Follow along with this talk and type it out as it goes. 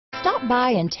Stop by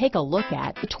and take a look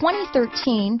at the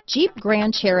 2013 Jeep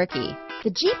Grand Cherokee. The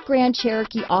Jeep Grand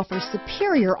Cherokee offers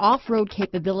superior off-road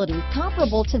capability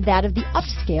comparable to that of the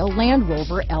upscale Land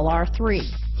Rover LR3.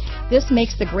 This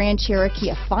makes the Grand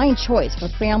Cherokee a fine choice for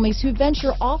families who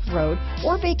venture off-road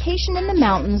or vacation in the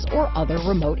mountains or other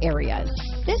remote areas.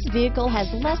 This vehicle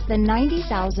has less than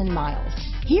 90,000 miles.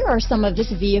 Here are some of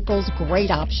this vehicle's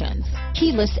great options: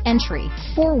 keyless entry,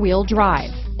 four-wheel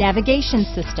drive, navigation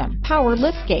system, power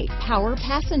liftgate, power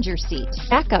passenger seat,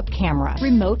 backup camera,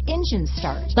 remote engine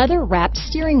start, leather-wrapped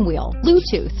steering wheel,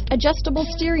 Bluetooth, adjustable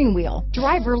steering wheel,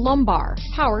 driver lumbar,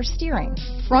 power steering,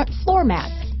 front floor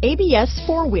mats, ABS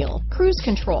four-wheel, cruise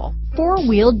control,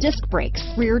 four-wheel disc brakes,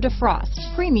 rear defrost,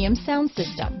 premium sound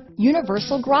system,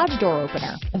 universal garage door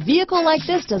opener. A vehicle like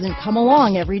this doesn't come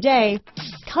along every day.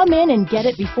 Come in and get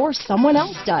it before someone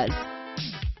else does.